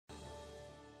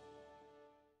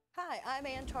Hi, I'm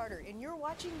Ann Tarter, and you're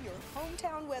watching your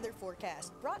hometown weather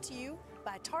forecast, brought to you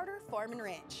by Tarter Farm and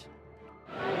Ranch.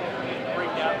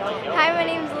 Hi, my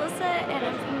name is Alyssa, and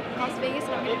I'm from Las Vegas,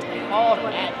 and I'm going to tell you the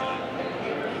weather.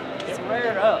 It's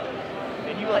reared up.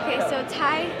 Okay, so it's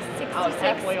high 66,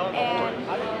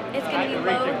 and it's going to be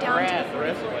low down to the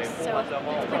 44s, so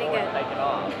it's pretty good.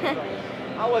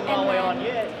 I wasn't all the way on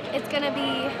yet. It's going to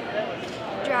be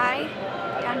dry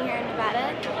down here in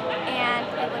Nevada, and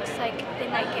it looks like they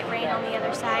might get rain on the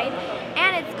other side,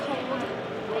 and it's cold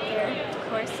up there, of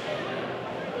course.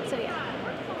 So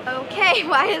yeah. Okay,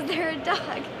 why is there a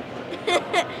dog?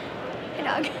 Hey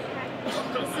dog.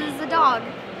 This is a dog.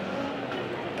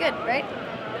 Good, right?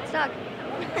 It's a dog.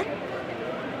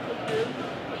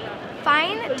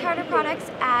 Find Tarter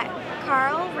products at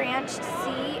Carl Ranch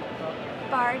C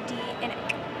Bar D in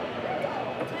Eck.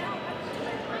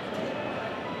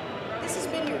 This has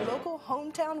been your local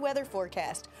hometown weather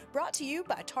forecast, brought to you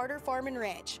by Tarter Farm and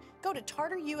Ranch. Go to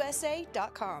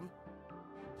tarterusa.com.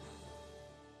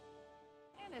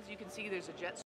 And as you can see, there's a jet